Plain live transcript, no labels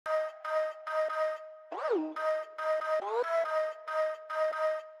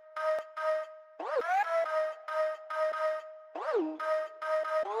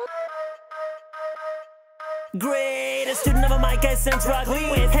Greatest student of a mic I since Rock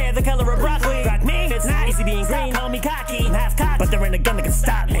Lee. With hair the color of broccoli. Rock me, it's not easy being green. Call me cocky, I'm half cocked, but there ain't a gun that can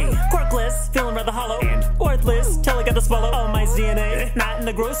stop me. Quirkless, feeling rather hollow and worthless till I got to swallow all my DNA. Not in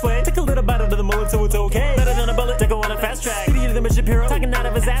a gross way, took a little bite out of the mold so it's okay. Better than a bullet to go on a fast track. Idiot of the Shapiro, talking out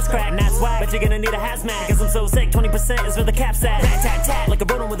of his ass crack. And that's why, but you're gonna need a hazmat. Cause I'm so sick, 20% is where the cap's at. Tat tat tat, like a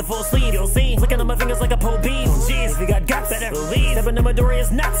rodent with a full sleeve. You'll see, flicking on my fingers like a pole beam. Jeez, if you got guts, better believe. Stepping in my door is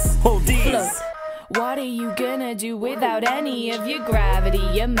nuts. Hold these. Look. What are you gonna do without any of your gravity?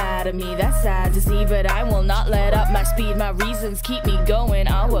 You're mad at me, that's sad to see, but I will not let up my speed. My reasons keep me going.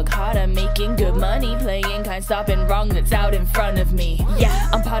 I'll work harder, making good money, playing kind, stopping wrong that's out in front of me. Yeah,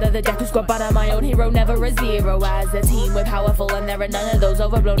 I'm part of the Dekusquad, but I'm my own hero, never a zero. As a team, we're powerful and there are none of those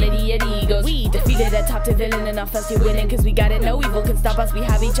overblown idiot egos. We defeated a top tier villain and off us you're winning, cause we got it, no evil can stop us. We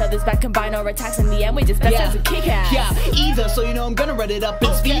have each other's back, combine our attacks, in the end we just best as a kick ass. Yeah, either, so you know I'm gonna run it up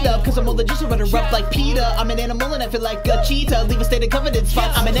and speed up, cause I'm more than just a runner up like Peter. I'm an animal and I feel like a cheetah. Leave a state of covenant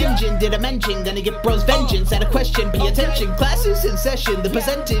spot. I'm an engine, did I mention? Gonna get bros vengeance. At a question, pay attention. Class is in session. The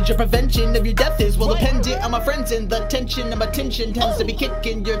percentage of prevention of your death is well dependent on my friends, and the tension of my tension tends to be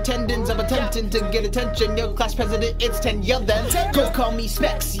kicking your tendons. I'm attempting to get attention. Your class president, it's 10 yeah then. Go call me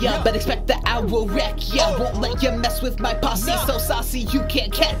Specs, yeah, but expect that I will wreck. Yeah, won't let you mess with my posse. So saucy you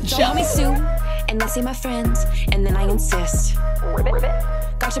can't catch Call me Sue, and I say my friends, and then I insist.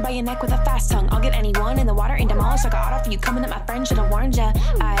 Got you by your neck with a fast tongue. I'll get anyone in the water and demolish like an auto for you coming at my friend. Should've warned ya.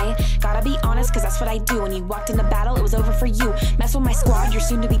 I gotta be honest, cause that's what I do. When you walked into battle, it was over for you. Mess with my squad, you're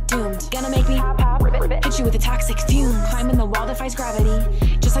soon to be doomed. Gonna make me pop, hit you with a toxic fume. Climbing the wall defies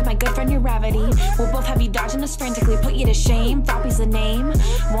gravity, just like my good friend your gravity. We'll both have you dodging us frantically, put you to shame. Floppy's the name,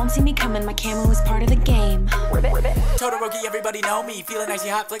 won't see me coming. My camo is part of the game. Todoroki, everybody know me. Feeling icy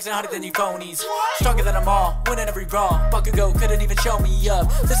hot, flexing harder than you phonies. Stronger than them all, winning every brawl. Bakugo couldn't even show me up.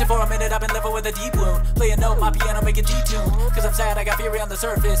 Listen for a minute, I've been living with a deep wound. Play a note, my piano make a G-tune. Cause I'm sad, I got fury on the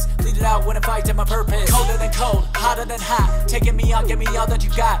surface. Bleed it out when it fights at my purpose. Colder than cold, hotter than hot. Taking me on, give me all that you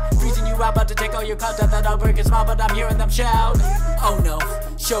got. Freezing you out, about to take all your content. That I'll break a smile, but I'm hearing them shout. Oh no,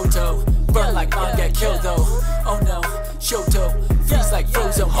 Shoto, burn like mine, get killed though. Oh no, Shoto, freeze like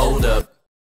frozen. Hold up,